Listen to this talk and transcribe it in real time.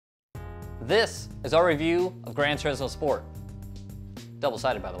This is our review of Gran Turismo Sport.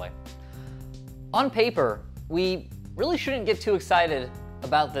 Double-sided, by the way. On paper, we really shouldn't get too excited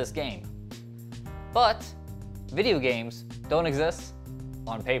about this game. But video games don't exist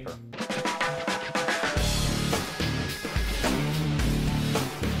on paper.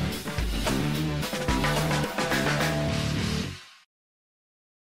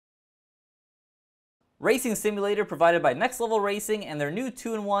 Racing simulator provided by Next Level Racing and their new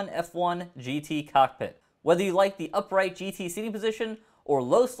 2-in-1 F1 GT cockpit. Whether you like the upright GT seating position or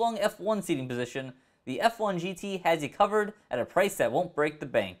low-slung F1 seating position, the F1 GT has you covered at a price that won't break the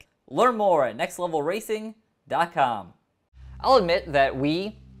bank. Learn more at nextlevelracing.com. I'll admit that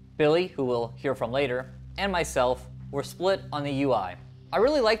we, Billy, who we'll hear from later, and myself were split on the UI. I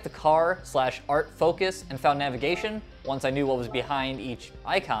really liked the car/art focus and found navigation, once I knew what was behind each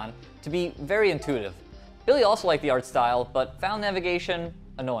icon, to be very intuitive. Billy also liked the art style, but found navigation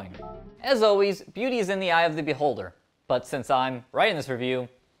annoying. As always, beauty is in the eye of the beholder, but since I'm writing this review,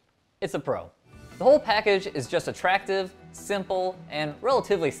 it's a pro. The whole package is just attractive, simple, and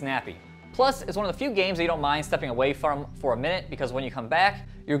relatively snappy. Plus, it's one of the few games that you don't mind stepping away from for a minute, because when you come back,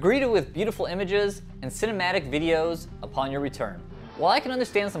 you're greeted with beautiful images and cinematic videos upon your return. While I can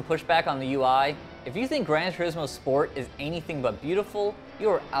understand some pushback on the UI, if you think Gran Turismo Sport is anything but beautiful, you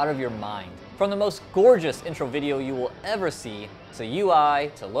are out of your mind. From the most gorgeous intro video you will ever see, to UI,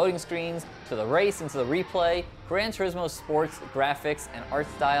 to loading screens, to the race and to the replay, Gran Turismo Sport's graphics and art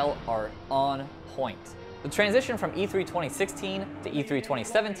style are on point. The transition from E3 2016 to E3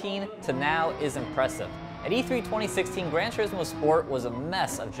 2017 to now is impressive. At E3 2016, Gran Turismo Sport was a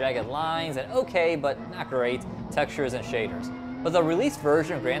mess of jagged lines and okay, but not great, textures and shaders. But the released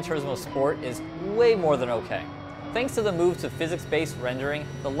version of Gran Turismo Sport is way more than okay. Thanks to the move to physics-based rendering,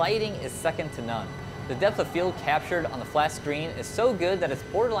 the lighting is second to none. The depth of field captured on the flat screen is so good that it's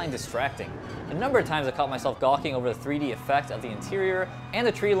borderline distracting. A number of times I caught myself gawking over the 3D effect of the interior and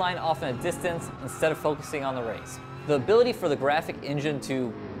the tree line off in a distance instead of focusing on the race. The ability for the graphic engine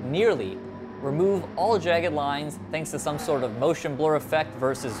to nearly remove all jagged lines thanks to some sort of motion blur effect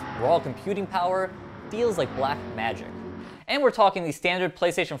versus raw computing power feels like black magic. And we're talking the standard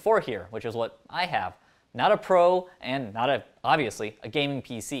PlayStation 4 here, which is what I have. Not a Pro, and not obviously, a gaming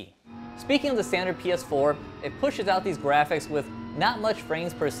PC. Speaking of the standard PS4, it pushes out these graphics with not much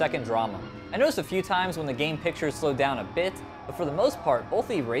frames per second drama. I noticed a few times when the game pictures slowed down a bit, but for the most part, both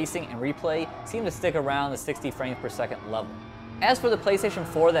the racing and replay seem to stick around the 60 frames per second level. As for the PlayStation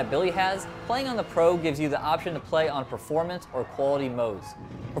 4 that Billy has, playing on the Pro gives you the option to play on performance or quality modes.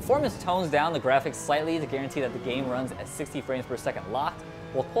 Performance tones down the graphics slightly to guarantee that the game runs at 60 frames per second locked,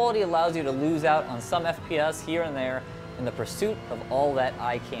 while quality allows you to lose out on some FPS here and there in the pursuit of all that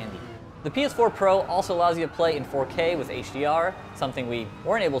eye candy. The PS4 Pro also allows you to play in 4K with HDR, something we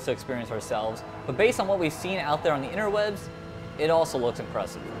weren't able to experience ourselves, but based on what we've seen out there on the interwebs, it also looks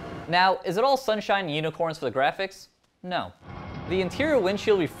impressive. Now, is it all sunshine and unicorns for the graphics? No. The interior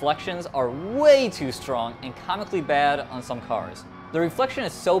windshield reflections are way too strong and comically bad on some cars. The reflection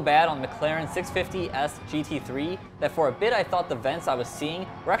is so bad on McLaren 650S GT3 that for a bit I thought the vents I was seeing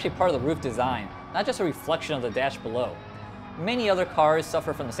were actually part of the roof design, not just a reflection of the dash below. Many other cars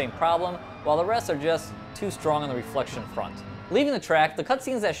suffer from the same problem, while the rest are just too strong on the reflection front. Leaving the track, the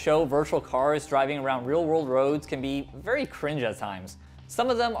cutscenes that show virtual cars driving around real-world roads can be very cringe at times. Some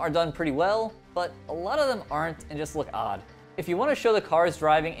of them are done pretty well, but a lot of them aren't and just look odd. If you want to show the cars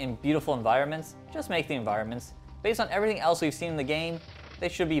driving in beautiful environments, just make the environments. Based on everything else we've seen in the game, they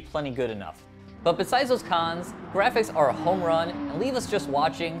should be plenty good enough. But besides those cons, graphics are a home run and leave us just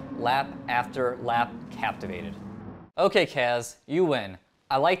watching lap after lap captivated. Okay Kaz, you win.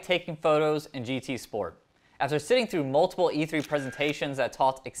 I like taking photos in GT Sport. After sitting through multiple E3 presentations that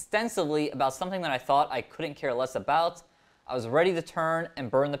talked extensively about something that I thought I couldn't care less about, I was ready to turn and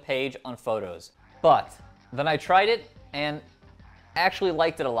burn the page on photos. But then I tried it and actually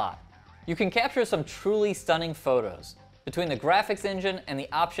liked it a lot. You can capture some truly stunning photos. Between the graphics engine and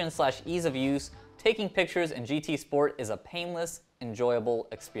the option/ease of use, taking pictures in GT Sport is a painless, enjoyable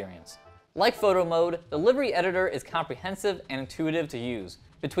experience. Like photo mode, the Livery Editor is comprehensive and intuitive to use.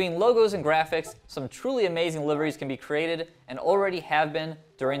 Between logos and graphics, some truly amazing liveries can be created and already have been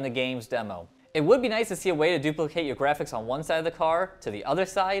during the game's demo. It would be nice to see a way to duplicate your graphics on one side of the car to the other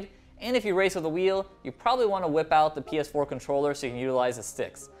side, and if you race with a wheel, you probably want to whip out the PS4 controller so you can utilize the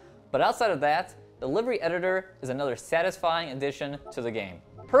sticks. But outside of that, the Livery Editor is another satisfying addition to the game.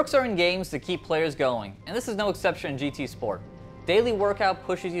 Perks are in games to keep players going, and this is no exception in GT Sport. Daily Workout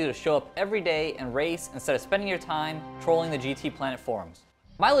pushes you to show up every day and race instead of spending your time trolling the GT Planet forums.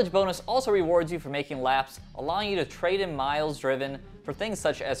 Mileage bonus also rewards you for making laps, allowing you to trade in miles driven for things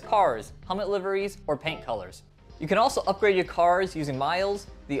such as cars, helmet liveries, or paint colors. You can also upgrade your cars using miles,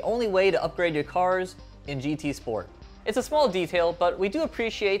 the only way to upgrade your cars in GT Sport. It's a small detail, but we do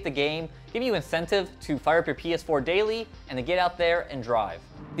appreciate the game giving you incentive to fire up your PS4 daily and to get out there and drive.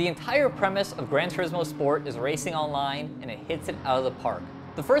 The entire premise of Gran Turismo Sport is racing online, and it hits it out of the park.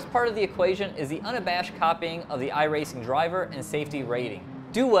 The first part of the equation is the unabashed copying of the iRacing driver and safety rating.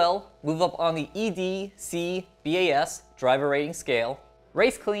 Do well, move up on the EDC-BAS driver rating scale.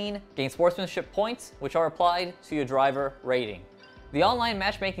 Race clean, gain sportsmanship points, which are applied to your driver rating. The online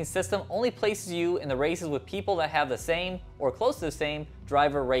matchmaking system only places you in the races with people that have the same, or close to the same,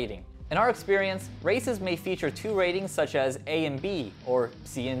 driver rating. In our experience, races may feature two ratings such as A and B, or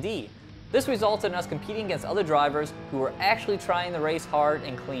C and D. This resulted in us competing against other drivers who were actually trying the race hard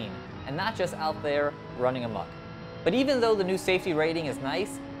and clean, and not just out there running amok. But even though the new safety rating is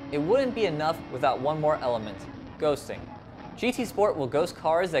nice, it wouldn't be enough without one more element: ghosting. GT Sport will ghost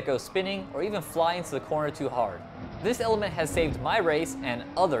cars that go spinning or even fly into the corner too hard. This element has saved my race and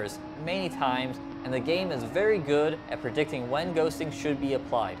others many times, and the game is very good at predicting when ghosting should be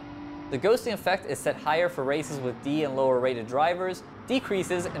applied. The ghosting effect is set higher for races with D and lower rated drivers,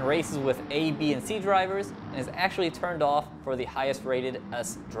 decreases in races with A, B, and C drivers, and is actually turned off for the highest rated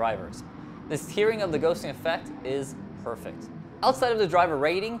S drivers. This tiering of the ghosting effect is perfect. Outside of the driver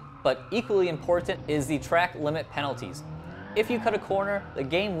rating, but equally important, is the track limit penalties. If you cut a corner, the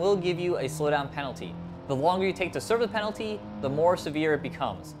game will give you a slowdown penalty. The longer you take to serve the penalty, the more severe it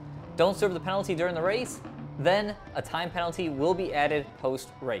becomes. Don't serve the penalty during the race, then a time penalty will be added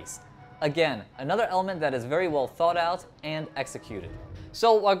post-race. Again, another element that is very well thought out and executed.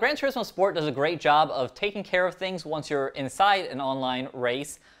 So while Gran Turismo Sport does a great job of taking care of things once you're inside an online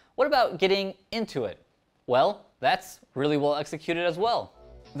race, what about getting into it? Well, that's really well executed as well.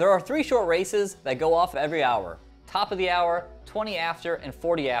 There are 3 short races that go off every hour: top of the hour, 20 after, and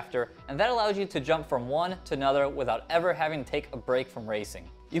 40 after, and that allows you to jump from one to another without ever having to take a break from racing.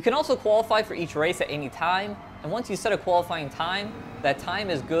 You can also qualify for each race at any time, and once you set a qualifying time, that time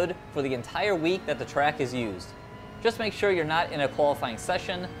is good for the entire week that the track is used. Just make sure you're not in a qualifying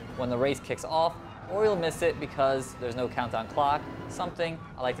session when the race kicks off, or you'll miss it because there's no countdown clock, something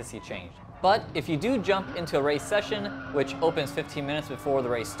I like to see changed. But if you do jump into a race session, which opens 15 minutes before the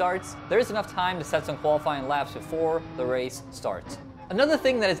race starts, there is enough time to set some qualifying laps before the race starts. Another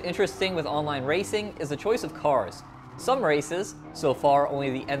thing that is interesting with online racing is the choice of cars. Some races, so far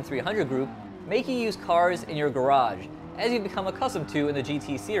only the N300 group, make you use cars in your garage, as you become accustomed to in the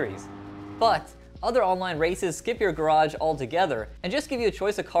GT series. But other online races skip your garage altogether and just give you a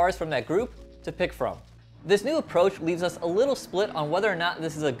choice of cars from that group to pick from. This new approach leaves us a little split on whether or not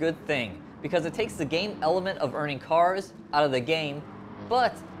this is a good thing, because it takes the game element of earning cars out of the game,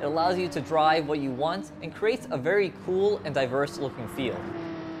 but it allows you to drive what you want and creates a very cool and diverse looking field.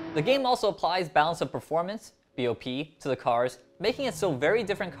 The game also applies balance of performance, BOP, to the cars, making it so very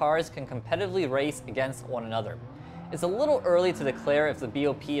different cars can competitively race against one another. It's a little early to declare if the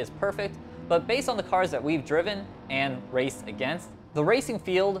BOP is perfect, but based on the cars that we've driven and raced against, the racing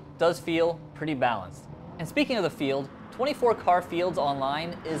field does feel pretty balanced. And speaking of the field, 24 car fields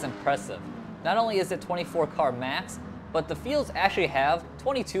online is impressive. Not only is it 24 car max, but the fields actually have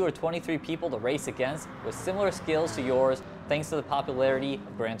 22 or 23 people to race against with similar skills to yours thanks to the popularity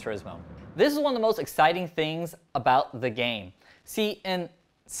of Gran Turismo. This is one of the most exciting things about the game. See, in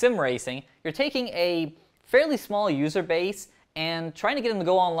sim racing, you're taking a fairly small user base and trying to get them to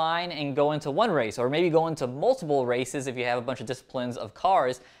go online and go into one race, or maybe go into multiple races if you have a bunch of disciplines of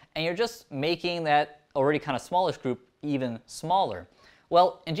cars, and you're just making that already kind of smallish group even smaller.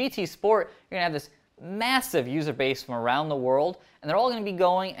 Well, in GT Sport, you're gonna have this massive user base from around the world, and they're all gonna be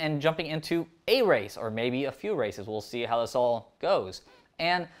going and jumping into a race, or maybe a few races. We'll see how this all goes.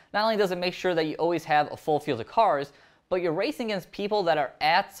 And not only does it make sure that you always have a full field of cars, but you're racing against people that are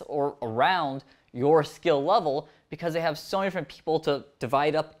at or around your skill level because they have so many different people to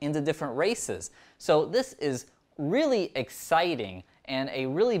divide up into different races. So this is really exciting and a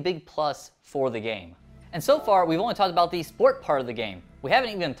really big plus for the game. And so far, we've only talked about the sport part of the game. We haven't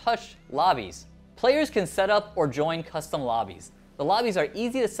even touched lobbies. Players can set up or join custom lobbies. The lobbies are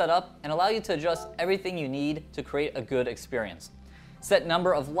easy to set up and allow you to adjust everything you need to create a good experience. Set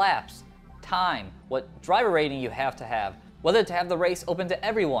number of laps, time, what driver rating you have to have, whether to have the race open to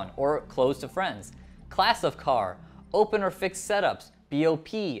everyone or closed to friends, class of car, open or fixed setups,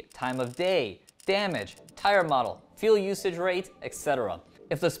 BOP, time of day, damage, tire model, fuel usage rate, etc.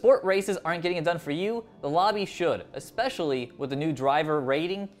 If the sport races aren't getting it done for you, the lobby should, especially with the new driver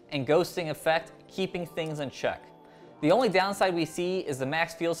rating and ghosting effect keeping things in check. The only downside we see is the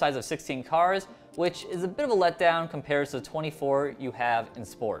max field size of 16 cars, which is a bit of a letdown compared to the 24 you have in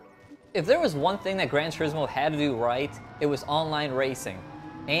Sport. If there was one thing that Gran Turismo had to do right, it was online racing.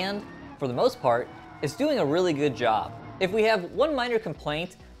 And, for the most part, it's doing a really good job. If we have one minor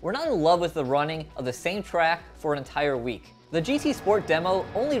complaint, we're not in love with the running of the same track for an entire week. The GT Sport demo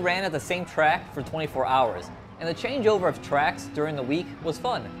only ran at the same track for 24 hours, and the changeover of tracks during the week was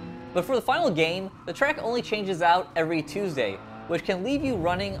fun. But for the final game, the track only changes out every Tuesday, which can leave you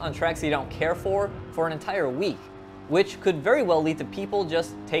running on tracks you don't care for an entire week, which could very well lead to people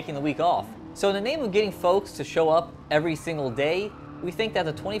just taking the week off. So in the name of getting folks to show up every single day, we think that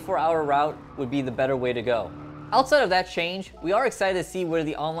the 24-hour route would be the better way to go. Outside of that change, we are excited to see where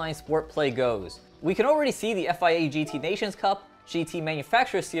the online sport play goes. We can already see the FIA GT Nations Cup, GT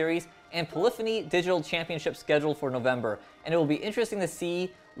Manufacturer Series, and Polyphony Digital Championship scheduled for November, and it will be interesting to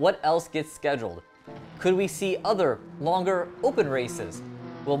see what else gets scheduled. Could we see other, longer, open races?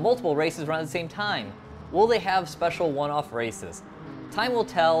 Will multiple races run at the same time? Will they have special one-off races? Time will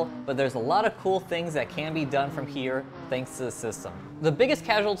tell, but there's a lot of cool things that can be done from here thanks to the system. The biggest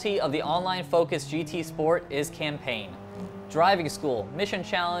casualty of the online-focused GT Sport is campaign. Driving school, mission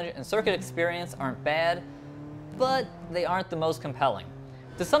challenge, and circuit experience aren't bad, but they aren't the most compelling.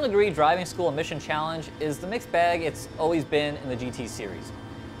 To some degree, driving school and mission challenge is the mixed bag it's always been in the GT series.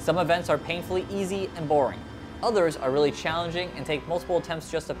 Some events are painfully easy and boring. Others are really challenging and take multiple attempts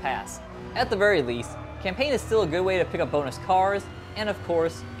just to pass. At the very least, campaign is still a good way to pick up bonus cars, and of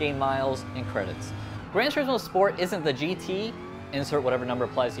course, gain miles and credits. Gran Turismo Sport isn't the GT, insert whatever number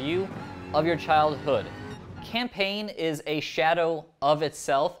applies to you, of your childhood. Campaign is a shadow of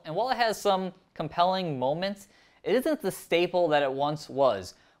itself, and while it has some compelling moments, it isn't the staple that it once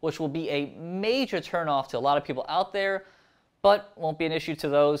was, which will be a major turnoff to a lot of people out there, but won't be an issue to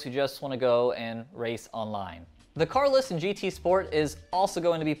those who just want to go and race online. The car list in GT Sport is also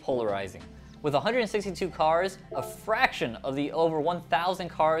going to be polarizing. With 162 cars, a fraction of the over 1,000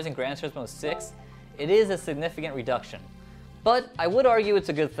 cars in Gran Turismo 6, it is a significant reduction. But I would argue it's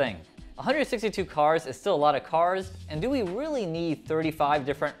a good thing. 162 cars is still a lot of cars, and do we really need 35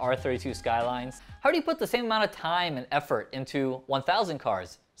 different R32 Skylines? How do you put the same amount of time and effort into 1,000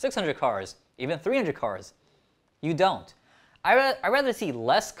 cars, 600 cars, even 300 cars? You don't. I'd rather see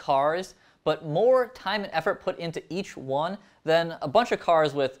less cars, but more time and effort put into each one than a bunch of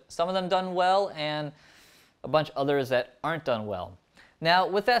cars with some of them done well and a bunch others that aren't done well. Now,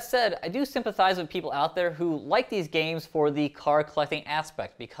 with that said, I do sympathize with people out there who like these games for the car collecting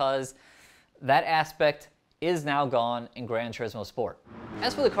aspect, because that aspect is now gone in Gran Turismo Sport.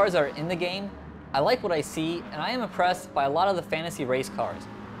 As for the cars that are in the game, I like what I see, and I am impressed by a lot of the fantasy race cars.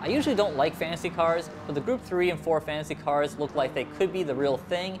 I usually don't like fantasy cars, but the Group 3 and 4 fantasy cars look like they could be the real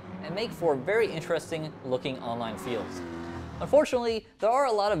thing and make for very interesting looking online fields. Unfortunately, there are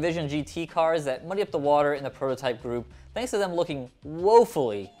a lot of Vision GT cars that muddy up the water in the prototype group, thanks to them looking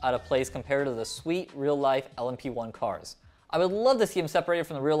woefully out of place compared to the sweet real-life LMP1 cars. I would love to see them separated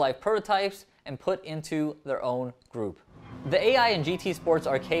from the real-life prototypes and put into their own group. The AI in GT Sports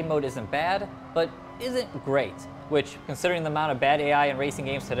arcade mode isn't bad, but isn't great, which, considering the amount of bad AI in racing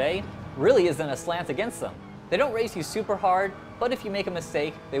games today, really isn't a slant against them. They don't race you super hard, but if you make a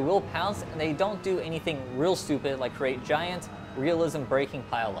mistake, they will pounce, and they don't do anything real stupid like create giant, realism breaking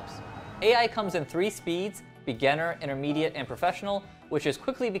pileups. AI comes in 3 speeds, beginner, intermediate, and professional, which is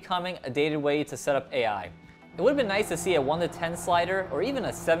quickly becoming a dated way to set up AI. It would have been nice to see a 1 to 10 slider, or even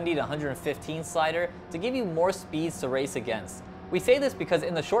a 70 to 115 slider, to give you more speeds to race against. We say this because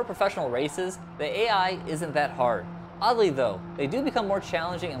in the short professional races, the AI isn't that hard. Oddly though, they do become more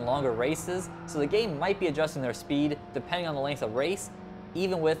challenging in longer races, so the game might be adjusting their speed depending on the length of race,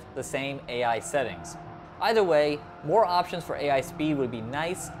 even with the same AI settings. Either way, more options for AI speed would be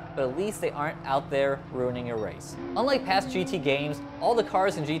nice, but at least they aren't out there ruining your race. Unlike past GT games, all the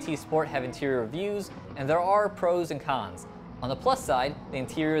cars in GT Sport have interior views, and there are pros and cons. On the plus side, the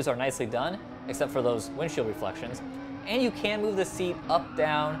interiors are nicely done, except for those windshield reflections, and you can move the seat up,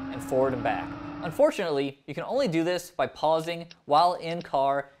 down, and forward and back. Unfortunately, you can only do this by pausing while in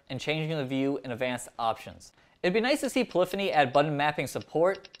car and changing the view in advanced options. It'd be nice to see Polyphony add button mapping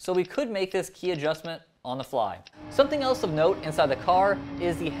support, so we could make this key adjustment on the fly. Something else of note inside the car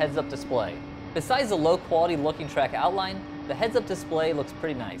is the heads-up display. Besides the low-quality looking track outline, the heads-up display looks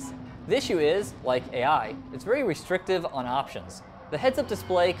pretty nice. The issue is, like AI, it's very restrictive on options. The heads-up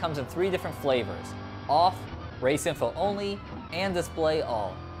display comes in 3 different flavors: off, race info only, and display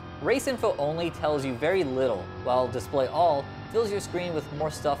all. Race info only tells you very little, while display all fills your screen with more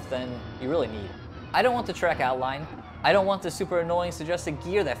stuff than you really need. I don't want the track outline. I don't want the super annoying suggested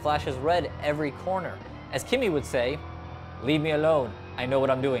gear that flashes red every corner. As Kimmy would say, leave me alone, I know what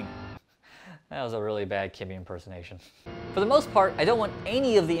I'm doing. That was a really bad Kimmy impersonation. For the most part, I don't want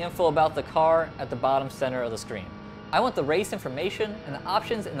any of the info about the car at the bottom center of the screen. I want the race information and the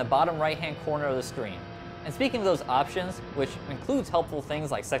options in the bottom right-hand corner of the screen. And speaking of those options, which includes helpful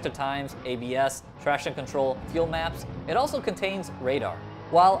things like sector times, ABS, traction control, fuel maps, it also contains radar.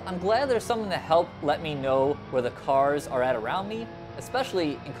 While I'm glad there's something to help let me know where the cars are at around me,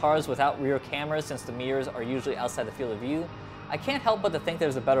 especially in cars without rear cameras since the mirrors are usually outside the field of view, I can't help but to think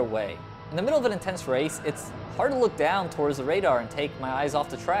there's a better way. In the middle of an intense race, it's hard to look down towards the radar and take my eyes off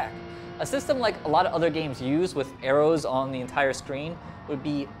the track. A system like a lot of other games use with arrows on the entire screen would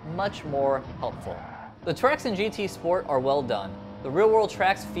be much more helpful. The tracks in GT Sport are well done. The real-world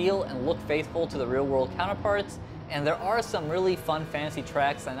tracks feel and look faithful to the real-world counterparts, and there are some really fun fantasy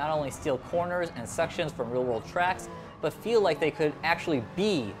tracks that not only steal corners and sections from real-world tracks, but feel like they could actually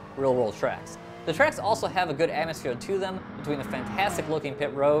be real-world tracks. The tracks also have a good atmosphere to them, between the fantastic looking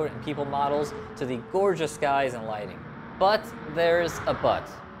pit road and people models to the gorgeous skies and lighting. But there's a but.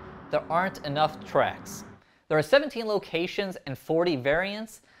 There aren't enough tracks. There are 17 locations and 40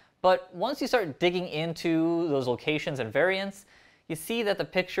 variants, but once you start digging into those locations and variants, you see that the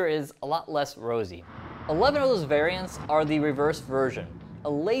picture is a lot less rosy. 11 of those variants are the reverse version, a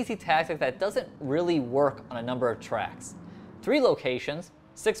lazy tactic that doesn't really work on a number of tracks. 3 locations,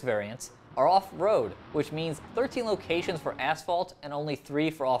 6 variants, are off-road, which means 13 locations for asphalt and only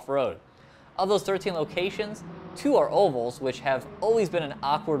 3 for off-road. Of those 13 locations, 2 are ovals, which have always been an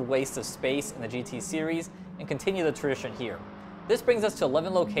awkward waste of space in the GT series and continue the tradition here. This brings us to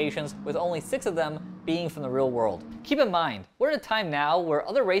 11 locations, with only 6 of them being from the real world. Keep in mind, we're at a time now where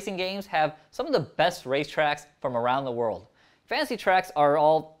other racing games have some of the best racetracks from around the world. Fantasy tracks are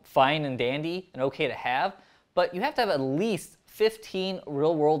all fine and dandy and okay to have, but you have to have at least 15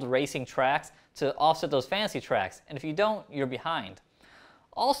 real-world racing tracks to offset those fantasy tracks, and if you don't, you're behind.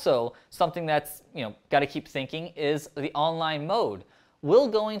 Also, something that's, got to keep thinking is the online mode. Will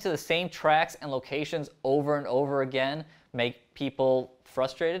going to the same tracks and locations over and over again make people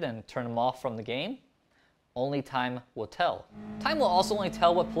frustrated and turn them off from the game? Only time will tell. Time will also only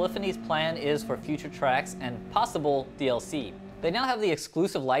tell what Polyphony's plan is for future tracks and possible DLC. They now have the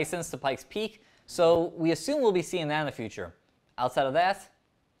exclusive license to Pikes Peak, so we assume we'll be seeing that in the future. Outside of that,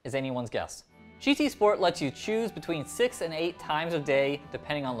 is anyone's guess. GT Sport lets you choose between 6 and 8 times of day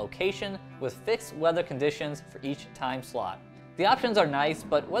depending on location, with fixed weather conditions for each time slot. The options are nice,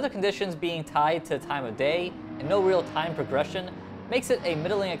 but weather conditions being tied to time of day and no real time progression makes it a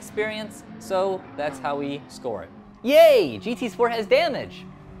middling experience, so that's how we score it. Yay! GT Sport has damage!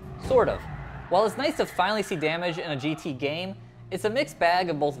 Sort of. While it's nice to finally see damage in a GT game, it's a mixed bag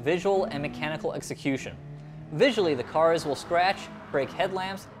of both visual and mechanical execution. Visually, the cars will scratch, break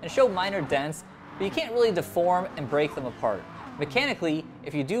headlamps, and show minor dents, but you can't really deform and break them apart. Mechanically,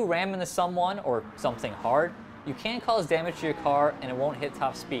 if you do ram into someone or something hard, you can cause damage to your car and it won't hit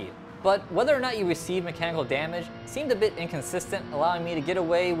top speed. But whether or not you receive mechanical damage seemed a bit inconsistent, allowing me to get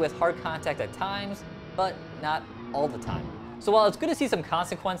away with hard contact at times, but not all the time. So while it's good to see some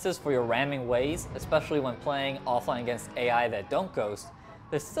consequences for your ramming ways, especially when playing offline against AI that don't ghost,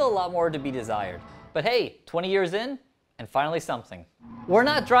 there's still a lot more to be desired. But hey, 20 years in, and finally something. We're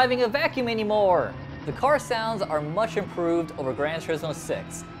not driving a vacuum anymore! The car sounds are much improved over Gran Turismo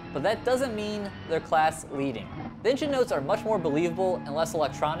 6, but that doesn't mean they're class leading. The engine notes are much more believable and less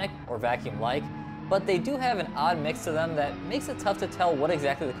electronic or vacuum-like, but they do have an odd mix to them that makes it tough to tell what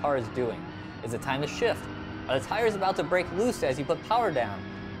exactly the car is doing. Is it time to shift? Are the tires about to break loose as you put power down?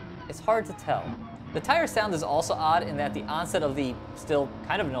 It's hard to tell. The tire sound is also odd in that the onset of the still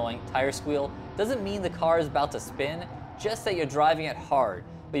kind of annoying tire squeal doesn't mean the car is about to spin, just that you're driving it hard,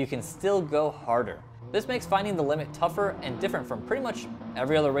 but you can still go harder. This makes finding the limit tougher and different from pretty much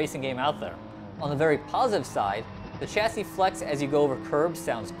every other racing game out there. On the very positive side, the chassis flex as you go over curbs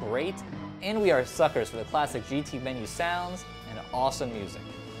sounds great, and we are suckers for the classic GT menu sounds and awesome music.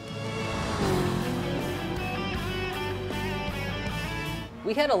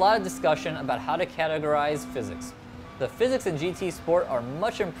 We had a lot of discussion about how to categorize physics. The physics in GT Sport are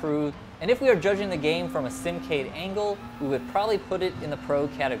much improved, and if we are judging the game from a Simcade angle, we would probably put it in the pro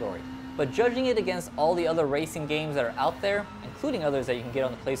category. But judging it against all the other racing games that are out there, including others that you can get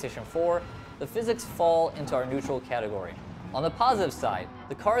on the PlayStation 4, the physics fall into our neutral category. On the positive side,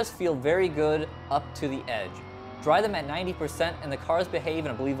 the cars feel very good up to the edge. Drive them at 90% and the cars behave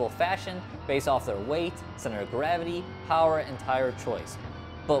in a believable fashion based off their weight, center of gravity, power, and tire choice.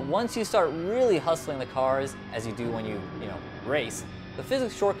 But once you start really hustling the cars, as you do when you race, the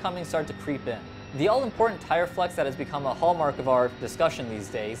physics shortcomings start to creep in. The all-important tire flex that has become a hallmark of our discussion these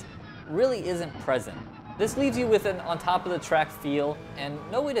days really isn't present. This leaves you with an on top of the track feel and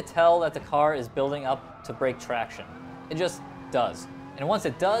no way to tell that the car is building up to brake traction. It just does. And once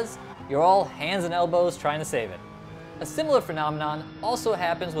it does, you're all hands and elbows trying to save it. A similar phenomenon also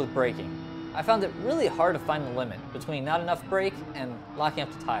happens with braking. I found it really hard to find the limit between not enough brake and locking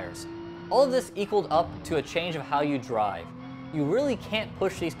up the tires. All of this equaled up to a change of how you drive. You really can't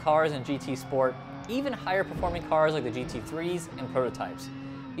push these cars in GT Sport, even higher performing cars like the GT3s and prototypes.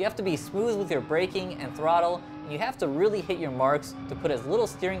 You have to be smooth with your braking and throttle, and you have to really hit your marks to put as little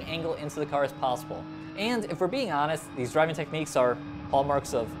steering angle into the car as possible. And if we're being honest, these driving techniques are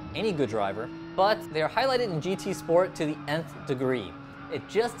hallmarks of any good driver, but they are highlighted in GT Sport to the nth degree. It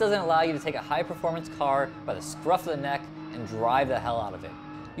just doesn't allow you to take a high performance car by the scruff of the neck and drive the hell out of it.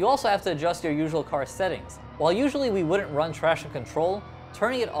 You also have to adjust your usual car settings. While usually we wouldn't run traction control,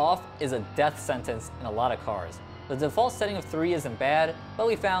 turning it off is a death sentence in a lot of cars. The default setting of 3 isn't bad, but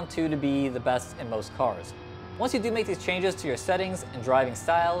we found 2 to be the best in most cars. Once you do make these changes to your settings and driving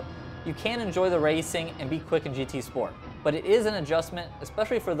style, you can enjoy the racing and be quick in GT Sport. But it is an adjustment,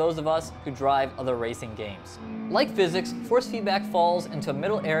 especially for those of us who drive other racing games. Like physics, force feedback falls into a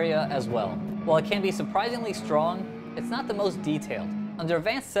middle area as well. While it can be surprisingly strong, it's not the most detailed. Under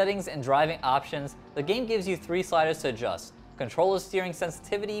advanced settings and driving options, the game gives you 3 sliders to adjust: controller steering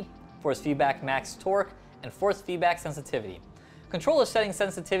sensitivity, force feedback max torque, and force feedback sensitivity. Controller setting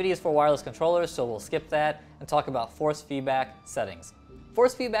sensitivity is for wireless controllers, so we'll skip that and talk about force feedback settings.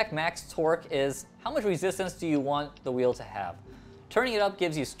 Force feedback max torque is how much resistance do you want the wheel to have. Turning it up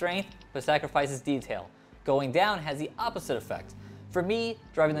gives you strength, but sacrifices detail. Going down has the opposite effect. For me,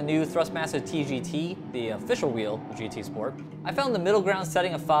 driving the new Thrustmaster TGT, the official wheel of GT Sport, I found the middle ground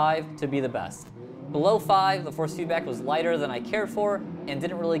setting of 5 to be the best. Below 5, the force feedback was lighter than I cared for and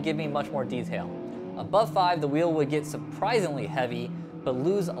didn't really give me much more detail. Above 5, the wheel would get surprisingly heavy, but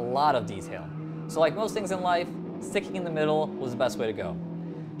lose a lot of detail. So like most things in life, sticking in the middle was the best way to go.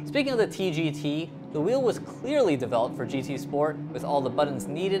 Speaking of the TGT, the wheel was clearly developed for GT Sport with all the buttons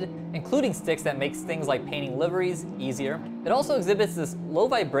needed, including sticks that makes things like painting liveries easier. It also exhibits this low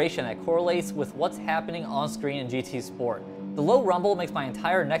vibration that correlates with what's happening on screen in GT Sport. The low rumble makes my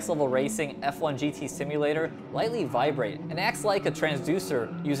entire Next Level Racing F1 GT simulator lightly vibrate and acts like a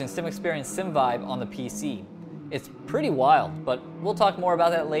transducer using SimExperience SimVibe on the PC. It's pretty wild, but we'll talk more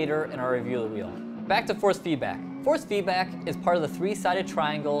about that later in our review of the wheel. Back to force feedback. Force feedback is part of the 3-sided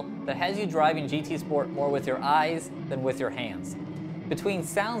triangle that has you driving GT Sport more with your eyes than with your hands. Between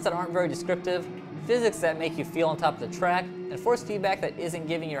sounds that aren't very descriptive, physics that make you feel on top of the track, and force feedback that isn't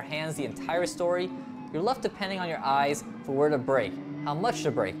giving your hands the entire story, you're left depending on your eyes for where to brake, how much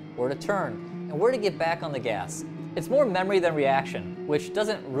to brake, where to turn, and where to get back on the gas. It's more memory than reaction, which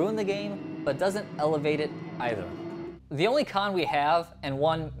doesn't ruin the game, but doesn't elevate it either. The only con we have, and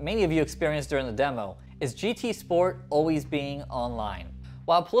one many of you experienced during the demo, is GT Sport always being online.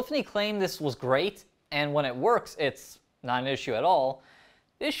 While Polyphony claimed this was great, and when it works it's not an issue at all,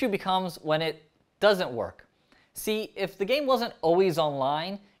 the issue becomes when it doesn't work. See, if the game wasn't always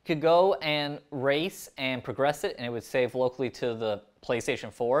online, you could go and race and progress it and it would save locally to the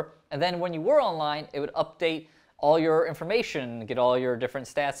PlayStation 4, and then when you were online it would update all your information, get all your different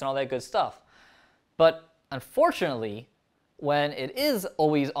stats and all that good stuff. But unfortunately, when it is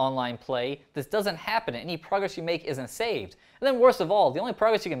always online play, this doesn't happen. Any progress you make isn't saved. And then worst of all, the only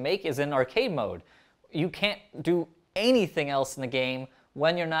progress you can make is in arcade mode. You can't do anything else in the game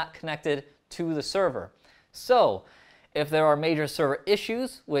when you're not connected to the server. So, if there are major server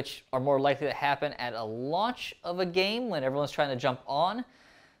issues, which are more likely to happen at a launch of a game when everyone's trying to jump on,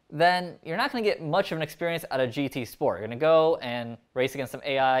 then you're not going to get much of an experience out of GT Sport. You're going to go and race against some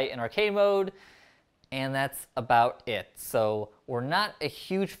AI in arcade mode, and that's about it. So we're not a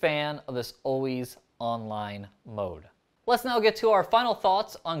huge fan of this always online mode. Let's now get to our final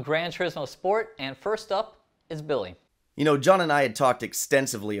thoughts on Gran Turismo Sport, and first up is Billy. You know, John and I had talked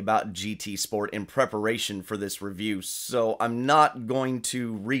extensively about GT Sport in preparation for this review, so I'm not going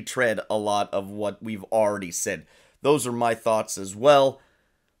to retread a lot of what we've already said. Those are my thoughts as well.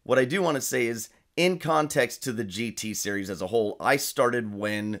 What I do want to say is, in context to the GT series as a whole, I started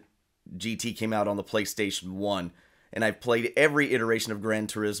when GT came out on the PlayStation 1, and I've played every iteration of Gran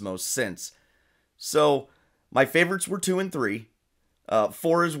Turismo since. So, my favorites were 2 and 3.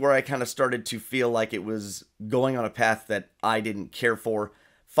 4 is where I kind of started to feel like it was going on a path that I didn't care for.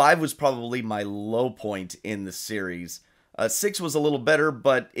 5 was probably my low point in the series. 6 was a little better,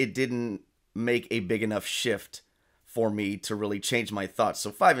 but it didn't make a big enough shift for me to really change my thoughts. So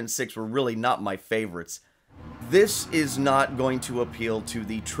 5 and 6 were really not my favorites. This is not going to appeal to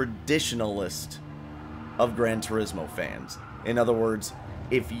the traditionalist of Gran Turismo fans. In other words,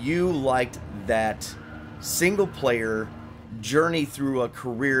 if you liked that single-player journey through a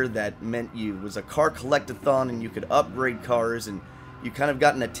career that meant you was a car collectathon and you could upgrade cars, and you kind of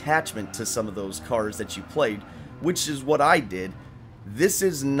got an attachment to some of those cars that you played, which is what I did. This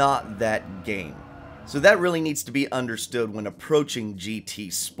is not that game. So that really needs to be understood when approaching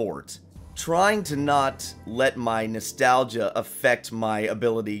GT Sport. Trying to not let my nostalgia affect my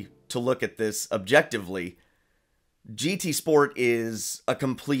ability to look at this objectively, GT Sport is a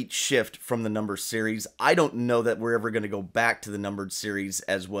complete shift from the numbered series. I don't know that we're ever going to go back to the numbered series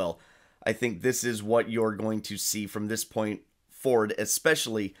as well. I think this is what you're going to see from this point forward,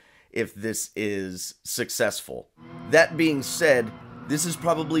 especially if this is successful. That being said, this is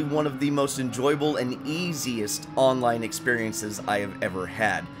probably one of the most enjoyable and easiest online experiences I have ever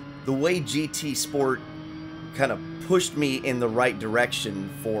had. The way GT Sport kind of pushed me in the right direction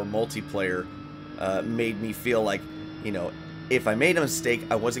for multiplayer made me feel like, you know, if I made a mistake,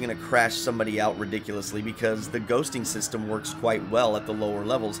 I wasn't going to crash somebody out ridiculously, because the ghosting system works quite well at the lower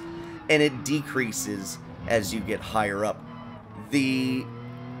levels, and it decreases as you get higher up. The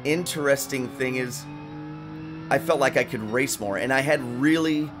interesting thing is, I felt like I could race more, and I had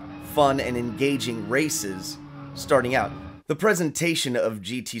really fun and engaging races starting out. The presentation of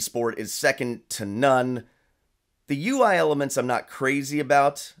GT Sport is second to none. The UI elements I'm not crazy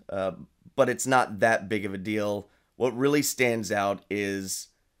about, but it's not that big of a deal. What really stands out is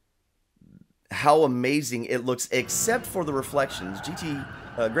how amazing it looks, except for the reflections.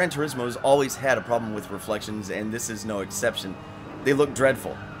 Gran Turismo has always had a problem with reflections, and this is no exception. They look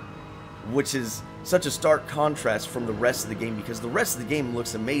dreadful, which is such a stark contrast from the rest of the game, because the rest of the game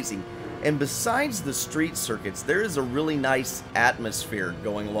looks amazing. And besides the street circuits, there is a really nice atmosphere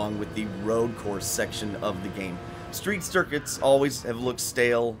going along with the road course section of the game. Street circuits always have looked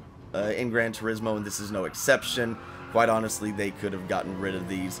stale in Gran Turismo, and this is no exception. Quite honestly, they could have gotten rid of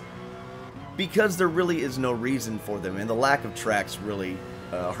these, because there really is no reason for them, and the lack of tracks really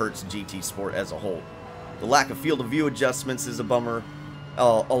hurts GT Sport as a whole. The lack of field of view adjustments is a bummer,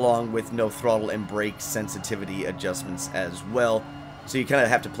 along with no throttle and brake sensitivity adjustments as well. So you kind of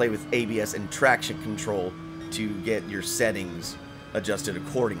have to play with ABS and traction control to get your settings adjusted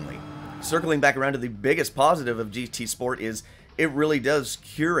accordingly. Circling back around to the biggest positive of GT Sport is it really does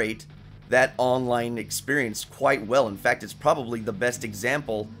curate that online experience quite well. In fact, it's probably the best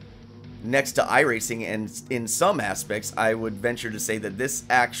example next to iRacing, and in some aspects, I would venture to say that this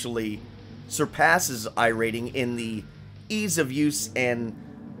actually surpasses iRacing in the ease of use and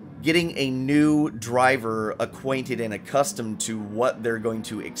getting a new driver acquainted and accustomed to what they're going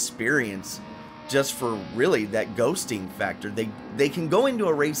to experience, just for really that ghosting factor. They can go into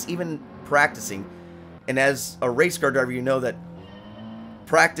a race even practicing, and as a race car driver, you know that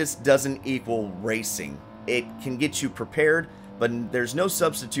practice doesn't equal racing. It can get you prepared, but there's no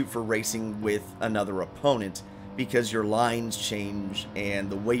substitute for racing with another opponent, because your lines change and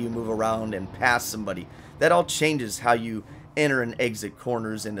the way you move around and pass somebody, that all changes how you enter and exit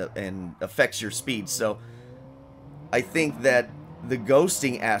corners and affects your speed. So I think that the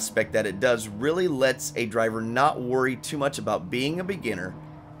ghosting aspect that it does really lets a driver not worry too much about being a beginner,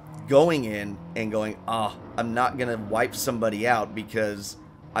 going in and going, I'm not gonna wipe somebody out because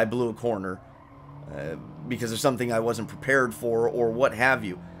I blew a corner, because of something I wasn't prepared for, or what have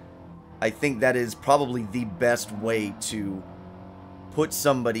you. I think that is probably the best way to put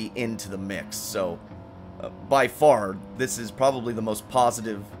somebody into the mix. So by far, this is probably the most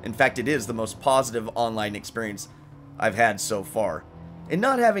positive, in fact it is the most positive online experience I've had so far. And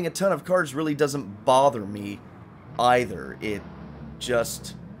not having a ton of cars really doesn't bother me either. It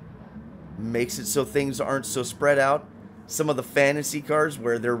just makes it so things aren't so spread out. Some of the fantasy cars,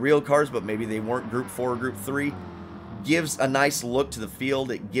 where they're real cars but maybe they weren't Group 4 or Group 3, gives a nice look to the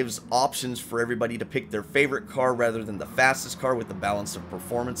field. It gives options for everybody to pick their favorite car rather than the fastest car, with the balance of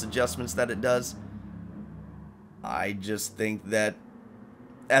performance adjustments that it does. I just think that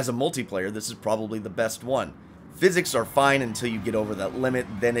as a multiplayer, this is probably the best one. Physics are fine until you get over that limit,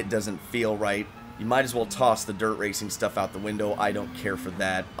 then it doesn't feel right. You might as well toss the dirt racing stuff out the window. I don't care for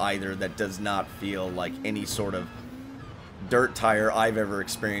that either. That does not feel like any sort of dirt tire I've ever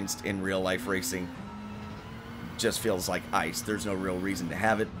experienced in real life racing. Just feels like ice. There's no real reason to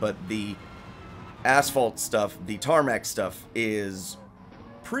have it, but the asphalt stuff, the tarmac stuff, is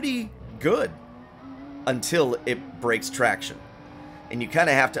pretty good until it breaks traction. And you kind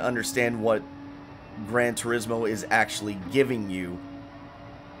of have to understand what Gran Turismo is actually giving you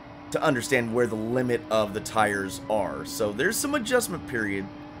to understand where the limit of the tires are. So there's some adjustment period,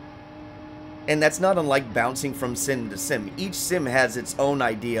 and that's not unlike bouncing from sim to sim. Each sim has its own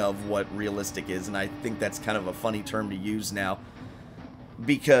idea of what realistic is, and I think that's kind of a funny term to use now,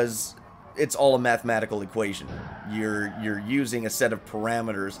 because it's all a mathematical equation. You're using a set of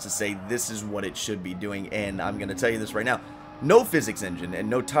parameters to say this is what it should be doing, and I'm going to tell you this right now. No physics engine and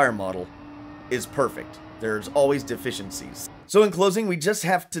no tire model is perfect. There's always deficiencies. So in closing, we just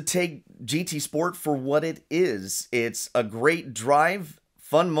have to take GT Sport for what it is. It's a great drive,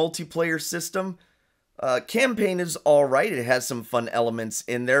 fun multiplayer system. Campaign is alright. It has some fun elements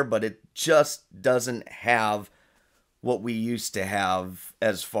in there, but it just doesn't have what we used to have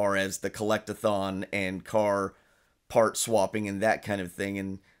as far as the collectathon and car part swapping and that kind of thing.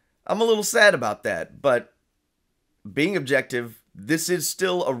 And I'm a little sad about that, but being objective, this is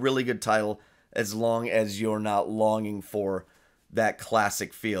still a really good title as long as you're not longing for that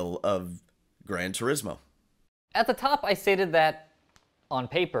classic feel of Gran Turismo. At the top, I stated that, on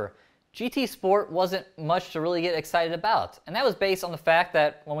paper, GT Sport wasn't much to really get excited about. And that was based on the fact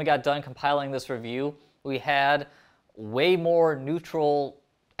that when we got done compiling this review, we had way more neutral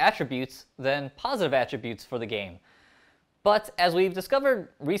attributes than positive attributes for the game. But as we've discovered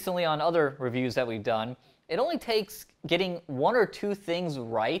recently on other reviews that we've done, it only takes getting one or two things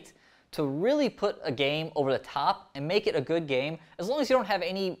right to really put a game over the top and make it a good game, as long as you don't have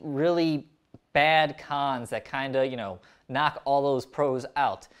any really bad cons that kind of, knock all those pros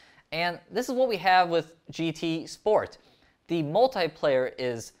out. And this is what we have with GT Sport. The multiplayer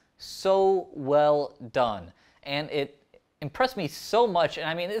is so well done, and it impressed me so much. And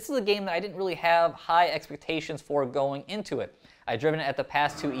I mean, this is a game that I didn't really have high expectations for going into it. I'd driven it at the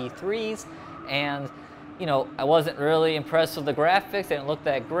past two E3s, and I wasn't really impressed with the graphics. They didn't look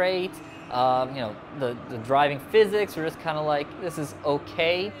that great. The driving physics were just kind of like, this is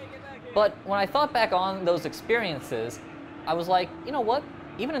okay. But when I thought back on those experiences, I was like, you know what?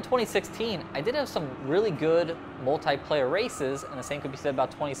 Even in 2016, I did have some really good multiplayer races, and the same could be said about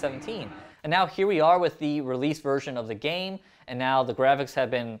 2017. And now here we are with the released version of the game, and now the graphics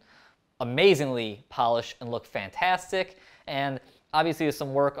have been amazingly polished and look fantastic. And obviously there's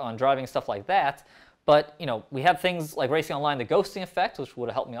some work on driving, stuff like that. But, we have things like Racing Online, the ghosting effect, which would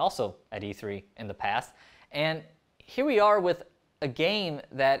have helped me also at E3 in the past. And here we are with a game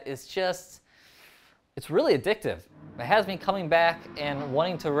that is just, it's really addictive. It has me coming back and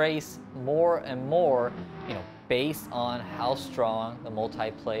wanting to race more and more, based on how strong the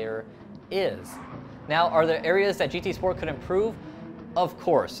multiplayer is. Now, are there areas that GT Sport could improve? Of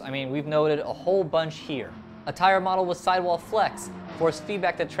course. I mean, we've noted a whole bunch here. A tire model with sidewall flex, force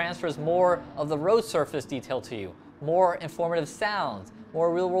feedback that transfers more of the road surface detail to you, more informative sounds,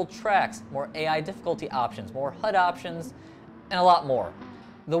 more real-world tracks, more AI difficulty options, more HUD options, and a lot more.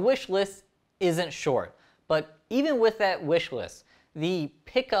 The wish list isn't short, but even with that wish list, the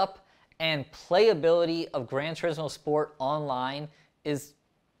pickup and playability of Gran Turismo Sport Online is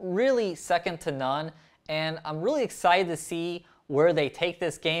really second to none, and I'm really excited to see where they take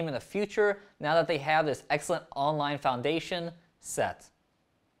this game in the future now that they have this excellent online foundation set.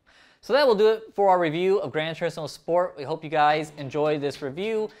 So that will do it for our review of Gran Turismo Sport. We hope you guys enjoyed this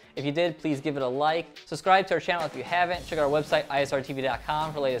review. If you did, please give it a like. Subscribe to our channel if you haven't. Check out our website,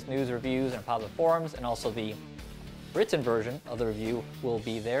 isrtv.com, for latest news, reviews, and popular forums, and also the written version of the review will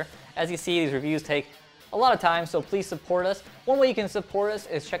be there. As you see, these reviews take a lot of time, so please support us. One way you can support us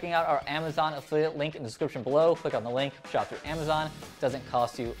is checking out our Amazon affiliate link in the description below. Click on the link, shop through Amazon. It doesn't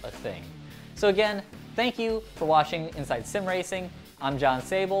cost you a thing. So again, thank you for watching Inside Sim Racing. I'm John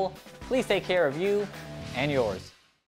Sable. Please take care of you and yours.